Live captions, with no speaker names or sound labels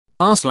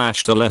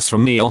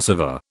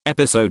r/TalesFromYourServer,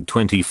 episode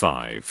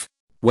 25.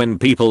 When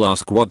people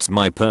ask what's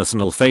my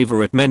personal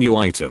favorite menu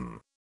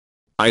item,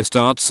 I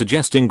start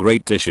suggesting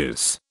great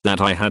dishes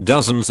that I had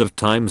dozens of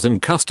times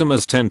and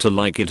customers tend to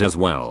like it as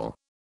well.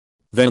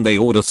 Then they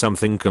order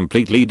something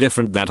completely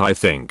different that I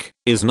think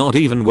is not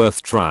even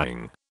worth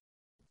trying.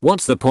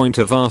 What's the point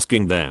of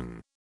asking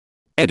then?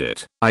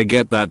 Edit. I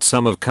get that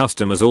some of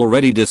customers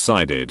already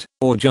decided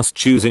or just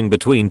choosing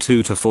between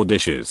 2 to 4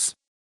 dishes.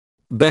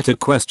 Better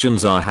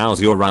questions are how's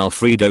your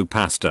Alfredo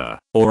pasta,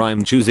 or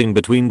I'm choosing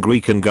between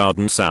Greek and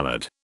garden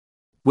salad.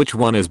 Which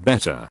one is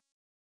better?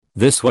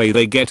 This way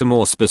they get a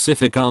more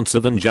specific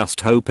answer than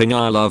just hoping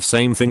I love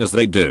same thing as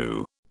they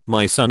do.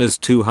 My son is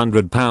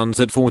 200 pounds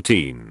at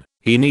 14.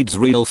 He needs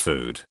real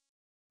food.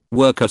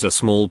 Work at a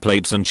small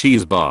plates and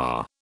cheese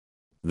bar.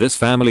 This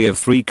family of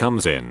 3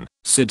 comes in,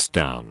 sits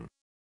down.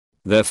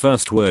 Their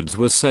first words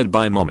were said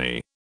by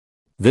mommy.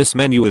 This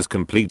menu is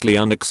completely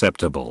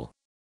unacceptable.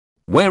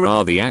 Where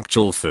are the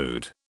actual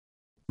food?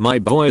 My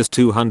boy is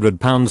 200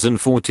 pounds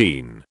and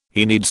 14.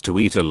 He needs to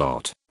eat a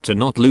lot to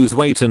not lose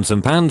weight, and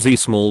some pansy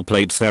small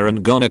plates there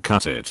aren't gonna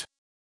cut it.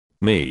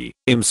 Me,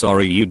 I'm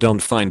sorry you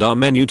don't find our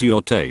menu to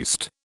your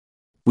taste.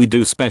 We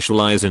do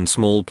specialize in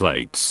small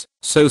plates,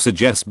 so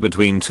suggest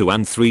between 2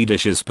 and 3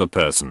 dishes per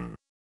person.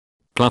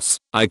 Plus,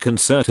 I can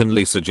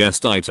certainly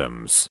suggest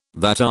items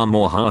that are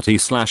more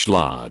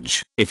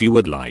hearty/large if you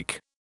would like.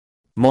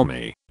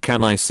 Mommy,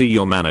 can I see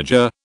your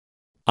manager?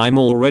 I'm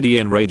already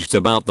enraged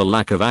about the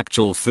lack of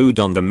actual food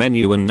on the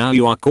menu, and now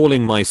you are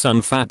calling my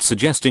son fat,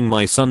 suggesting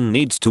my son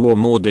needs 2 or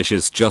more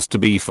dishes just to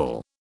be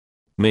full.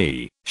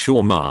 Me,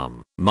 sure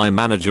mom, my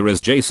manager is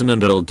Jason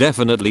and I'll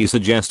definitely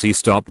suggest he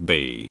stop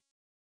B.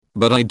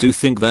 But I do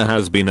think there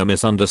has been a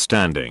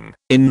misunderstanding.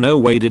 In no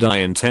way did I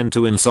intend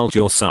to insult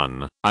your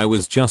son, I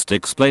was just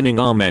explaining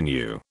our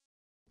menu.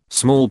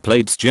 Small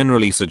plates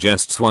generally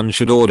suggests one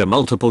should order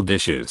multiple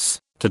dishes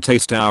to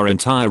taste our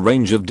entire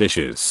range of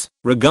dishes,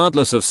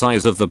 regardless of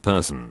size of the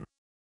person.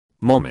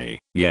 Mommy,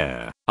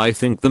 yeah, I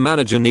think the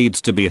manager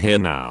needs to be here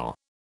now.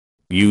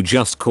 You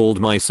just called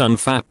my son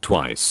fat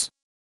twice.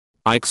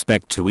 I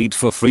expect to eat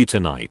for free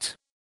tonight.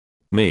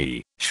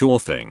 Me, sure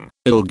thing,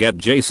 I'll get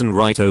Jason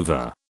right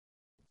over.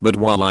 But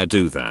while I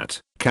do that,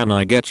 can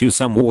I get you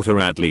some water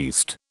at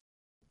least?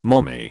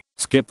 Mommy,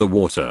 skip the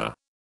water.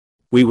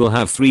 We will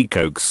have 3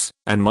 Cokes,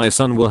 and my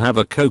son will have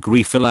a Coke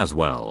refill as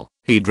well.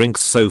 He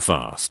drinks so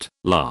fast.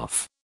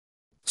 Laugh.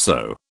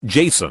 So,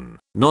 Jason,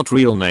 not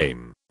real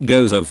name,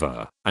 goes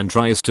over and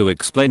tries to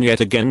explain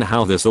yet again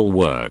how this all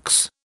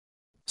works.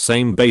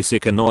 Same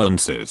basic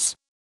annoyances.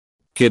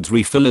 Kid's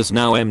refill is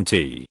now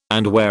empty,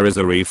 and where is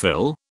a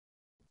refill?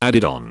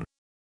 Added on.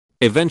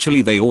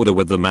 Eventually they order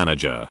with the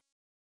manager.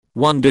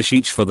 1 dish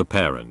each for the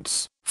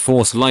parents,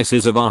 4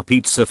 slices of our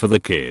pizza for the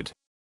kid.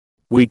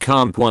 We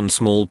camp 1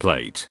 small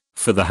plate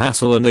for the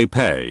hassle and they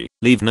pay,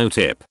 leave no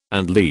tip,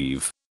 and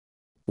leave.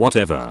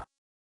 Whatever.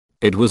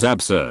 It was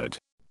absurd.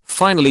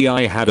 Finally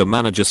I had a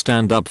manager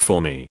stand up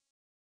for me.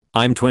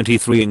 I'm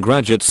 23 in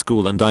graduate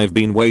school and I've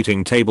been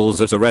waiting tables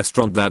at a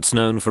restaurant that's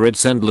known for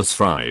its endless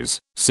fries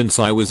since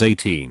I was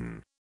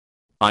 18.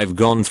 I've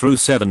gone through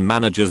 7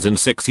 managers in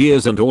 6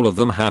 years and all of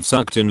them have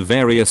sucked in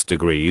various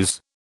degrees.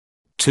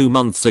 2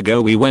 months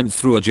ago we went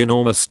through a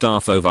ginormous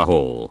staff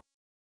overhaul.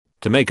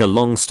 To make a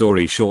long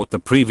story short, the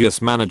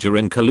previous manager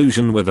in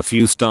collusion with a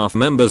few staff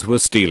members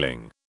was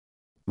stealing.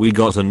 We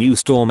got a new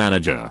store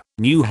manager,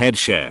 new head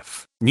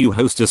chef, new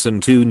hostess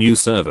and 2 new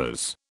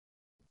servers.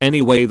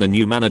 Anyway, the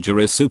new manager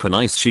is super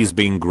nice, she's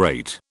been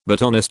great,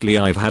 but honestly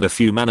I've had a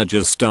few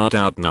managers start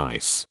out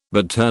nice,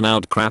 but turn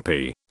out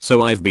crappy,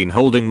 so I've been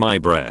holding my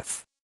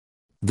breath.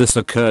 This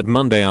occurred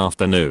Monday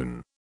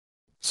afternoon.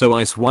 So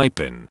I swipe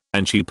in,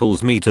 and she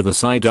pulls me to the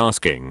side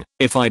asking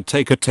if I'd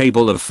take a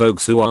table of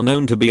folks who are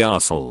known to be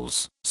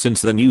assholes,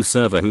 since the new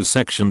server whose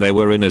section they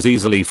were in is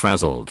easily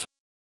frazzled.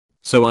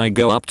 So I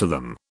go up to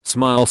them,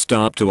 smile,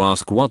 start to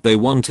ask what they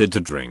wanted to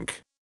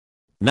drink.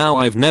 Now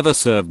I've never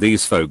served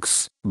these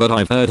folks, but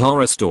I've heard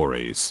horror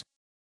stories.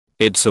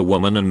 It's a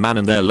woman and man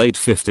in their late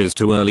 50s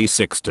to early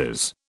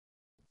 60s.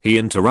 He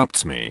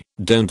interrupts me,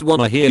 don't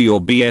wanna hear your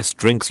BS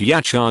drinks,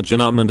 ya charge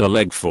an arm and a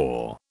leg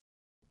for.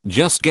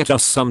 Just get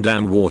us some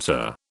damn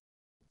water.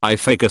 I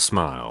fake a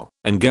smile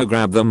and go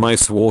grab them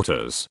ice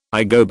waters.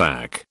 I go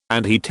back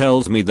and he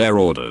tells me their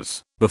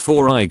orders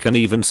before I can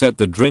even set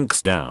the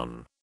drinks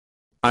down.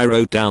 I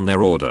wrote down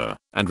their order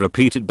and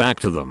repeat it back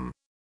to them.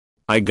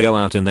 I go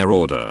out in their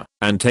order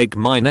and take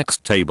my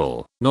next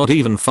table. Not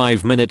even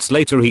 5 minutes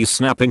later he's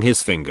snapping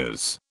his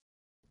fingers.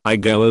 I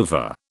go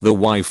over, the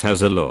wife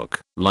has a look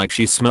like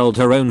she smelled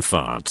her own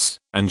farts,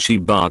 and she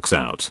barks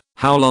out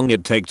how long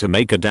it'd take to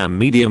make a damn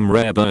medium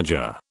rare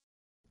burger.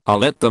 I'll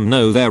let them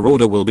know their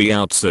order will be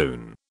out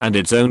soon, and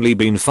it's only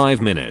been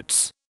 5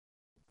 minutes.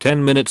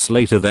 10 minutes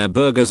later their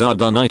burgers are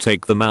done, I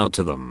take them out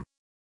to them.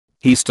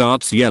 He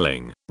starts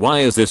yelling, why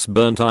is this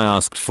burnt? I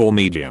asked for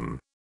medium.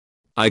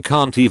 I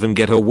can't even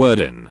get a word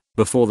in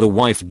before the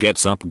wife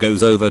gets up,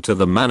 goes over to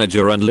the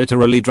manager and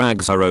literally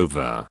drags her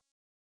over.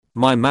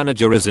 My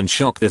manager is in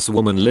shock, this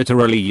woman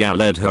literally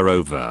led her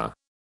over.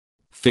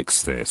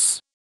 Fix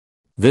this.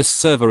 This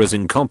server is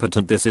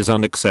incompetent. This is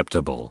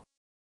unacceptable.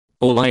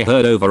 All I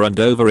heard over and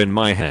over in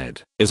my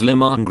head is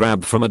lemon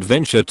grab from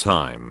Adventure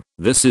Time.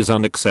 This is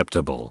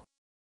unacceptable.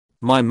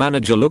 My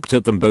manager looked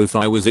at them both.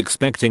 I was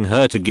expecting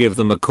her to give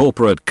them a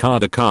corporate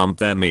card to comp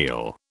their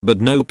meal,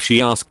 but nope,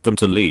 she asked them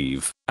to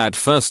leave. At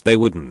first they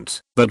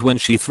wouldn't, but when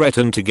she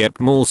threatened to get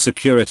mall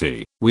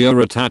security, we are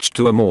attached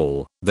to a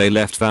mall, they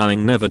left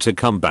vowing never to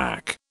come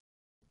back.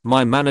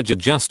 My manager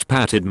just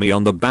patted me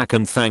on the back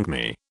and thanked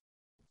me.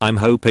 I'm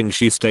hoping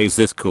she stays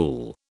this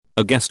cool.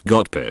 A guest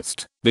got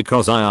pissed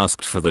because I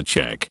asked for the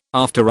check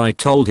after I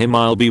told him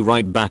I'll be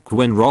right back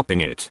when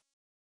wrapping it.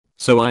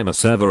 So I'm a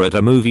server at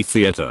a movie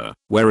theater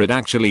where it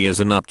actually is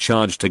an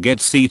upcharge to get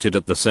seated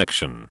at the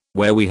section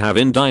where we have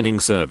in-dining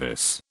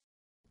service.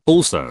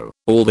 Also,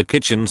 all the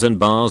kitchens and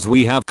bars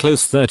we have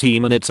close 30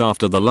 minutes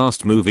after the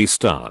last movie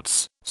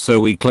starts, so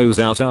we close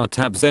out our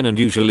tabs then and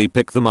usually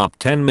pick them up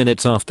 10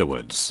 minutes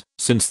afterwards,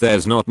 since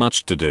there's not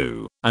much to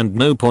do and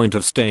no point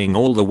of staying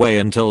all the way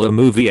until the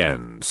movie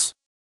ends.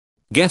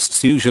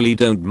 Guests usually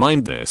don't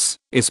mind this,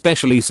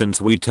 especially since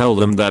we tell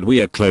them that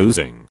we are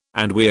closing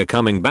and we are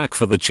coming back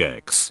for the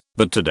checks,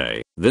 but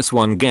today, this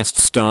one guest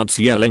starts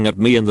yelling at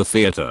me in the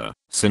theater,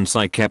 since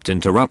I kept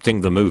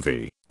interrupting the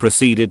movie,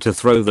 proceeded to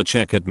throw the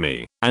check at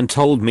me, and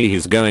told me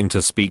he's going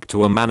to speak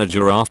to a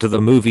manager after the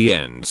movie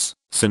ends,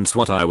 since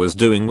what I was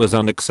doing was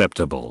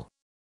unacceptable.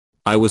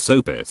 I was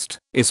so pissed,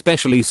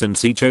 especially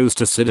since he chose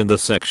to sit in the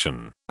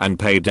section and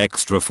paid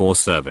extra for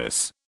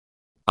service.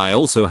 I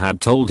also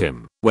had told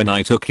him, when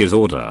I took his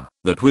order,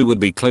 that we would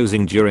be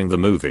closing during the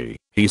movie.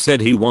 He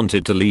said he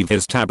wanted to leave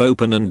his tab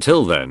open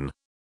until then.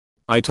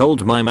 I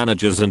told my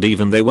managers and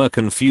even they were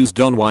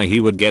confused on why he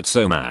would get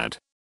so mad.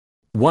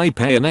 Why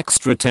pay an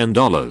extra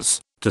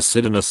 $10 to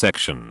sit in a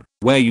section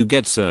where you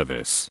get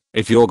service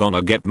if you're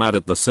gonna get mad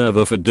at the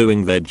server for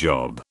doing their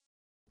job?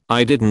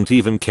 I didn't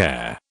even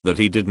care that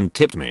he didn't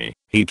tip me.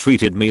 He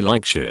treated me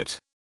like shit.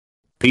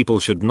 People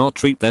should not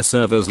treat their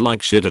servers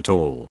like shit at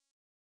all.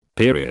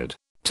 Period.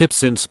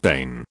 Tips in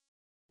Spain.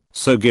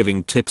 So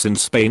giving tips in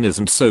Spain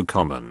isn't so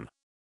common.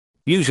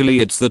 Usually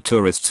it's the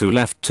tourists who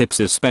left tips,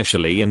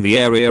 especially in the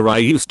area I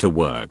used to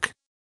work.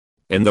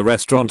 In the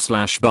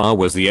restaurant/bar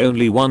was the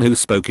only one who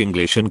spoke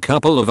English and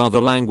couple of other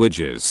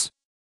languages.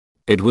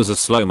 It was a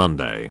slow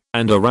Monday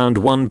and around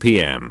 1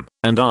 PM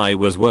and I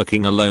was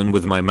working alone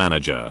with my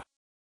manager.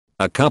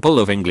 A couple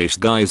of English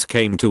guys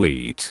came to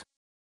eat.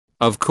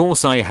 Of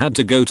course I had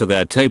to go to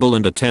their table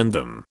and attend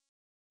them.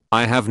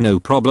 I have no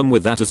problem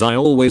with that as I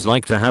always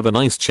like to have a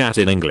nice chat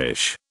in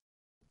English.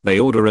 They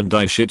order and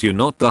I shit you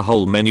not the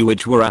whole menu,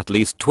 which were at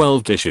least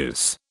 12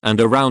 dishes and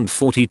around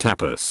 40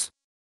 tapas.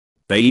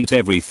 They eat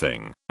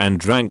everything and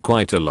drank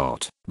quite a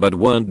lot, but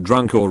weren't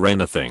drunk or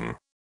anything.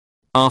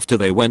 After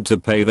they went to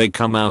pay they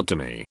come out to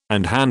me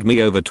and hand me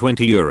over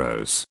 20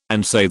 euros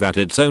and say that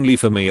it's only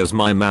for me as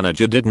my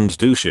manager didn't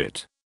do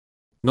shit.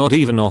 Not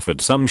even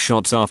offered some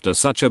shots after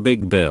such a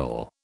big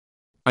bill.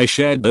 I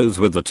shared those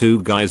with the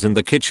two guys in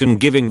the kitchen,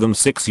 giving them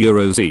 6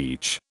 euros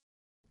each.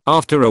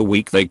 After a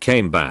week they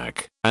came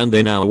back and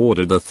they now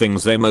ordered the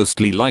things they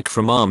mostly like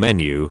from our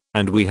menu,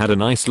 and we had a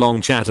nice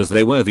long chat as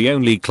they were the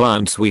only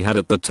clients we had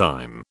at the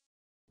time.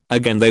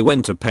 Again they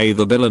went to pay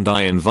the bill and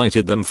I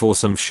invited them for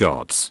some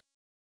shots.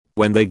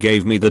 When they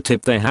gave me the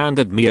tip they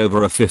handed me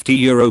over a 50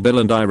 euro bill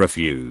and I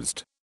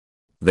refused.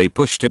 They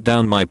pushed it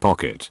down my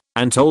pocket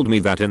and told me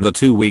that in the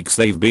 2 weeks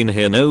they've been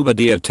here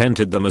nobody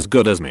attended them as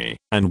good as me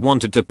and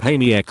wanted to pay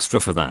me extra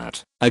for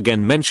that,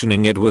 again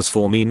mentioning it was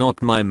for me not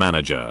my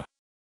manager.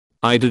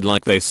 I did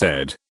like they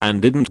said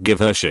and didn't give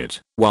her shit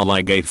while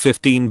I gave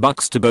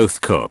 $15 to both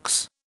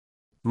cooks.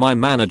 My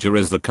manager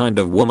is the kind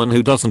of woman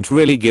who doesn't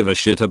really give a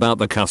shit about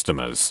the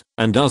customers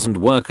and doesn't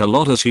work a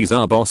lot as she's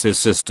our boss's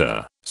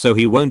sister, so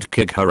he won't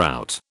kick her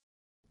out.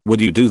 Would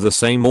you do the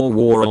same or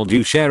would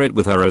you share it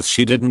with her as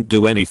she didn't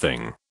do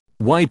anything?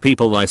 Why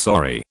people, I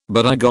sorry,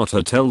 but I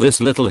gotta tell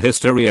this little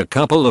history. A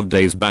couple of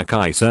days back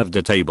I served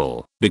a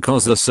table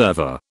because the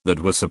server that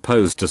was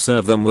supposed to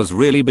serve them was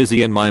really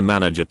busy and my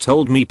manager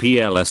told me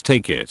PLS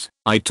take it.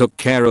 I took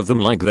care of them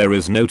like there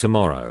is no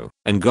tomorrow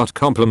and got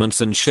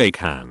compliments and shake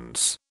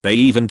hands. They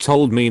even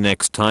told me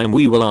next time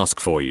we will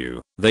ask for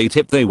you. They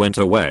tipped, they went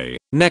away.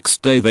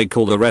 Next day they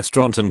call the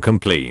restaurant and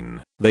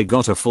complain. They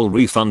got a full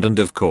refund and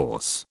of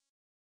course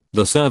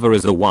the server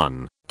is the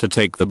one to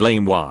take the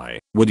blame. Why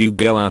would you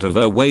go out of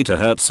her way to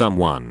hurt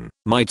someone?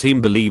 My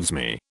team believes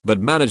me, but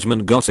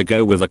management gotta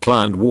go with the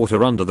client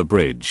water under the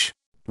bridge.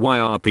 Why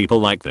are people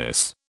like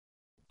this?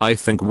 I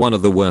think one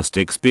of the worst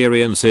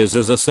experiences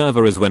as a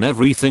server is when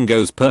everything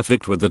goes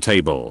perfect with the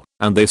table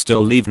and they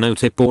still leave no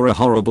tip or a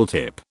horrible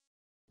tip.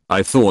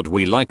 I thought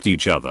we liked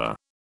each other.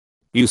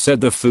 You said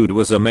the food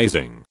was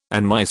amazing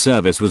and my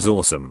service was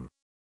awesome.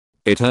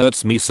 It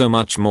hurts me so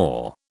much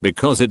more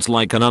because it's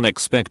like an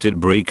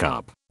unexpected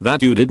breakup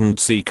that you didn't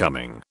see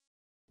coming.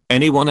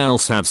 Anyone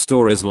else have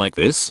stories like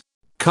this?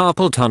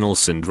 Carpal tunnel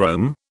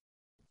syndrome?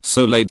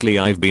 So lately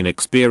I've been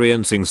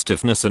experiencing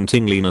stiffness and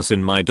tingliness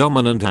in my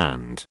dominant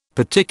hand,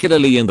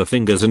 particularly in the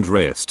fingers and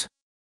wrist.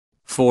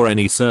 For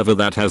any server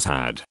that has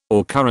had,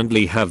 or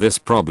currently have this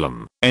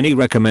problem, any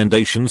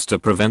recommendations to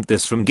prevent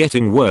this from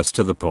getting worse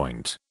to the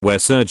point where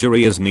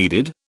surgery is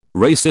needed?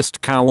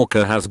 Racist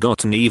coworker has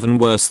gotten even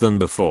worse than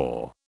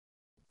before.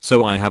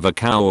 So I have a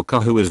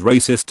coworker who is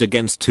racist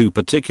against two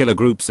particular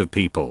groups of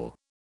people.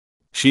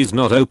 She's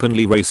not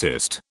openly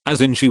racist, as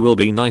in she will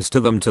be nice to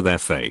them to their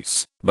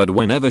face, but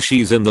whenever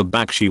she's in the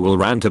back she will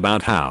rant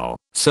about how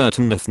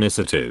certain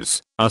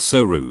ethnicities are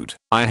so rude.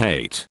 I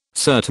hate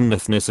certain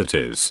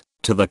ethnicities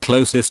to the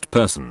closest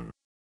person.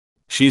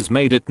 She's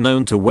made it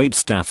known to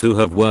waitstaff who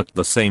have worked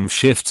the same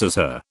shifts as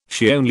her,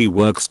 she only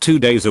works 2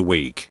 days a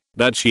week,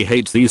 that she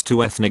hates these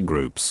two ethnic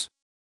groups.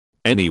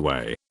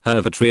 Anyway,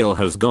 her vitriol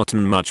has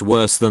gotten much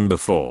worse than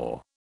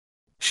before.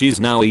 She's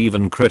now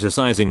even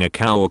criticizing a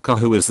coworker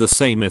who is the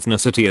same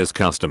ethnicity as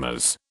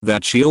customers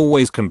that she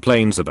always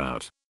complains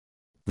about.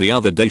 The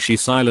other day she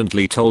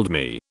silently told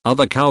me,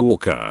 other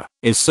coworker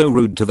is so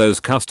rude to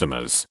those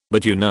customers,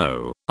 but you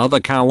know,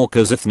 other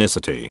coworkers'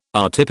 ethnicity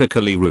are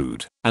typically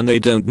rude, and they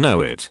don't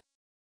know it.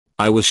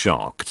 I was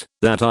shocked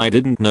that I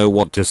didn't know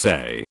what to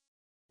say.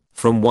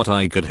 From what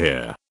I could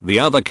hear, the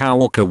other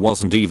coworker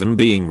wasn't even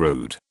being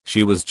rude,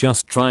 she was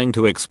just trying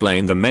to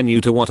explain the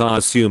menu to what I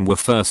assume were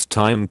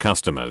first-time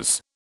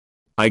customers.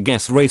 I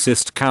guess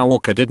racist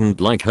coworker didn't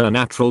like her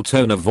natural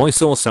tone of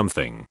voice or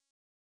something.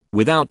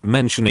 Without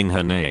mentioning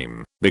her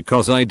name,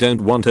 because I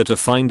don't want her to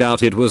find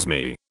out it was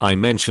me, I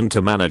mentioned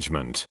to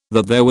management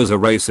that there was a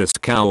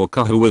racist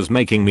coworker who was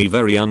making me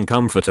very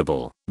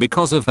uncomfortable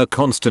because of her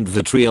constant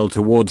vitriol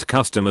towards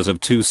customers of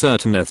two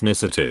certain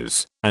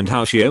ethnicities, and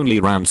how she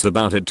only rants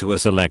about it to a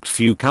select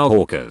few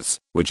coworkers,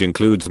 which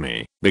includes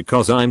me,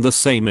 because I'm the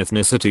same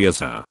ethnicity as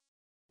her.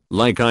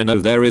 Like I know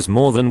there is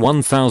more than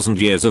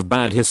 1000 years of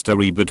bad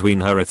history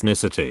between her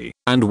ethnicity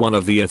and one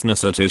of the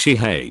ethnicities she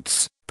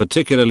hates,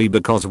 particularly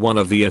because one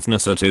of the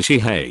ethnicities she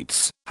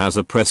hates has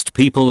oppressed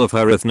people of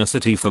her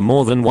ethnicity for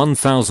more than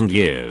 1000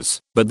 years,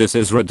 but this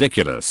is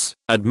ridiculous.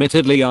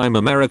 Admittedly I'm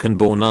American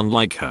born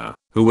unlike her,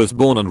 who was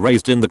born and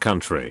raised in the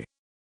country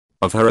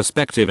of her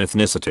respective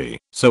ethnicity,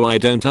 so I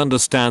don't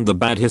understand the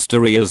bad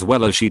history as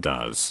well as she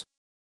does.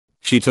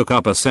 She took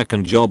up a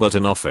second job at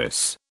an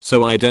office,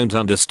 so I don't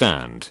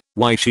understand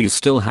why she's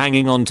still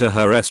hanging on to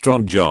her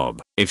restaurant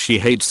job if she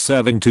hates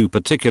serving two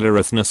particular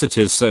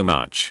ethnicities so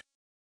much.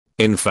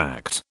 In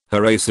fact,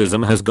 her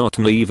racism has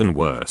gotten even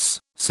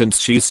worse since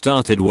she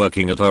started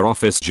working at her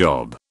office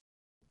job.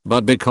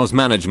 But because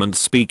management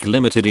speak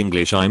limited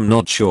English I'm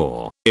not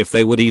sure if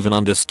they would even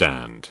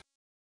understand.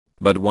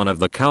 But one of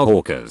the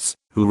coworkers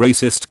who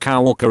racist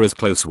coworker is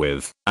close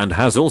with and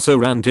has also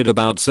ranted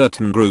about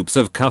certain groups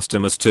of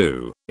customers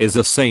too is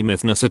the same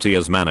ethnicity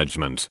as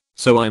management,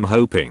 so I'm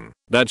hoping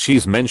that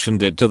she's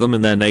mentioned it to them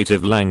in their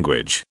native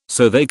language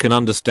so they can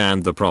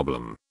understand the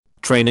problem.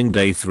 Training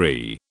Day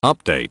 3,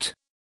 Update.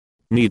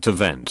 Need to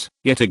vent,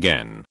 yet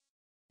again.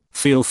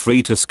 Feel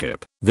free to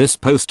skip, this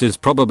post is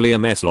probably a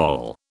mess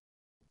lol.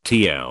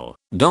 TL,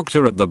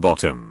 doctor at the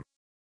bottom.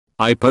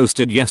 I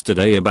posted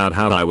yesterday about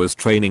how I was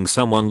training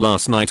someone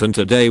last night and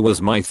today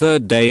was my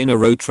 3rd day in a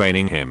row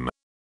training him.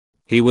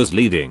 He was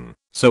leading,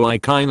 so I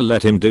kinda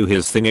let him do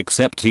his thing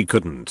except he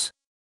couldn't.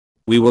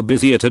 We were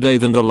busier today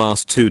than the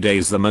last 2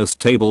 days, the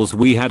most tables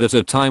we had at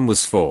a time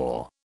was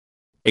 4.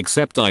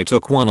 Except I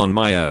took one on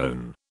my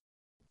own.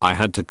 I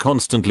had to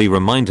constantly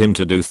remind him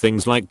to do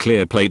things like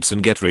clear plates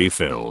and get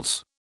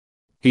refills.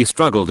 He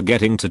struggled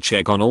getting to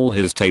check on all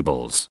his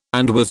tables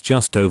and was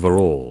just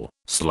overall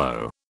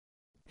slow.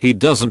 He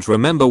doesn't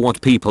remember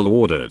what people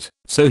ordered,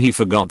 so he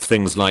forgot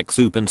things like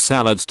soup and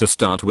salads to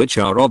start, which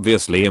are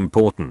obviously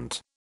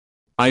important.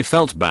 I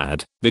felt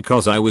bad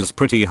because I was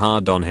pretty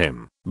hard on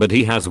him, but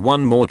he has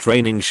one more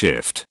training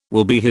shift,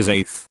 will be his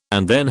 8th,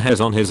 and then has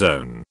on his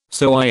own,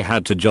 so I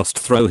had to just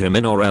throw him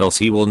in or else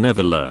he will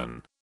never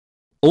learn.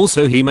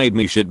 Also he made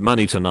me shit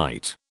money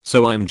tonight,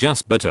 so I'm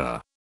just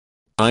bitter.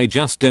 I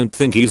just don't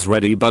think he's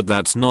ready, but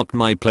that's not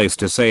my place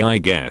to say, I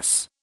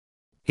guess.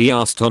 He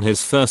asked on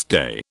his first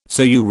day,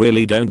 so you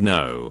really don't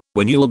know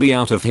when you'll be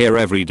out of here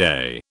every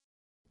day.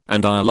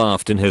 And I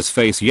laughed in his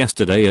face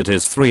yesterday at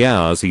his 3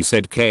 hours. He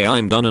said "K,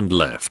 I'm done," and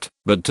left,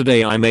 but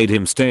today I made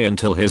him stay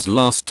until his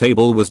last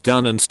table was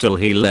done and still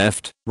he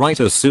left, right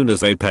as soon as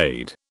they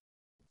paid.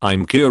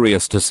 I'm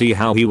curious to see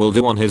how he will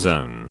do on his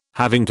own,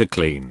 having to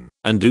clean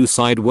and do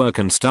side work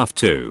and stuff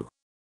too.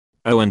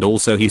 Oh, and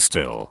also he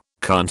still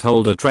can't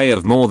hold a tray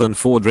of more than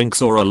 4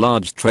 drinks or a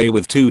large tray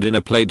with 2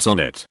 dinner plates on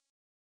it.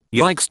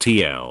 Yikes.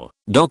 TL,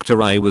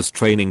 Dr. I was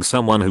training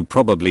someone who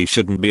probably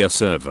shouldn't be a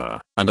server,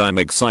 and I'm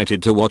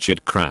excited to watch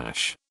it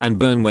crash and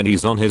burn when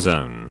he's on his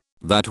own.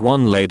 That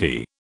one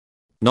lady.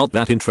 Not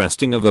that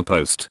interesting of a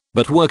post,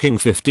 but working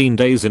 15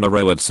 days in a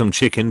row at some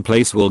chicken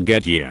place will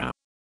get ya.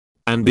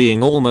 And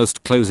being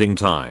almost closing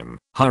time,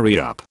 hurry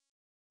up.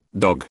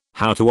 Dog,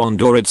 how to on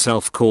door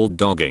itself called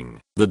dogging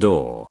the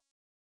door.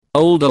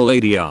 Older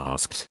lady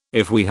asked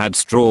if we had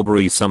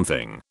strawberry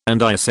something,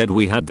 and I said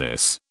we had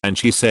this, and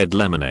she said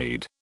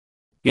lemonade.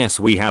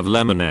 Yes, we have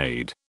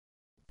lemonade.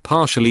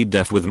 Partially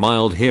deaf with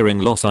mild hearing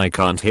loss, I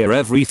can't hear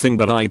everything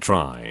but I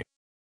try.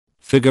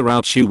 Figure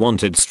out she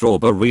wanted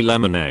strawberry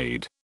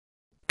lemonade.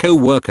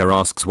 Co-worker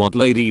asks what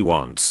lady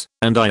wants,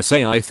 and I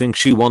say I think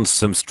she wants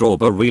some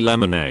strawberry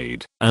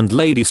lemonade, and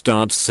lady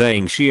starts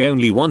saying she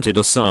only wanted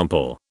a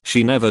sample.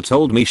 She never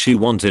told me she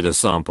wanted a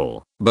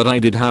sample, but I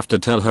did have to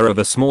tell her of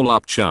a small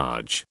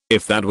upcharge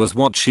if that was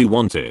what she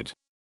wanted.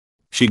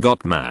 She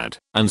got mad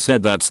and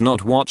said that's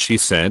not what she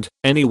said.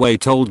 Anyway,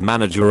 told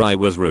manager I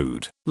was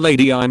rude.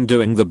 Lady, I'm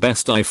doing the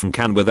best I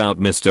can without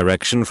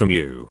misdirection from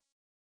you.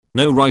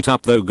 No write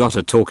up though, got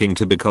a talking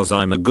to because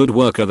I'm a good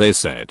worker, they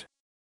said.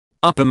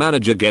 Upper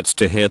manager gets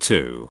to hear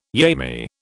too. Yay me.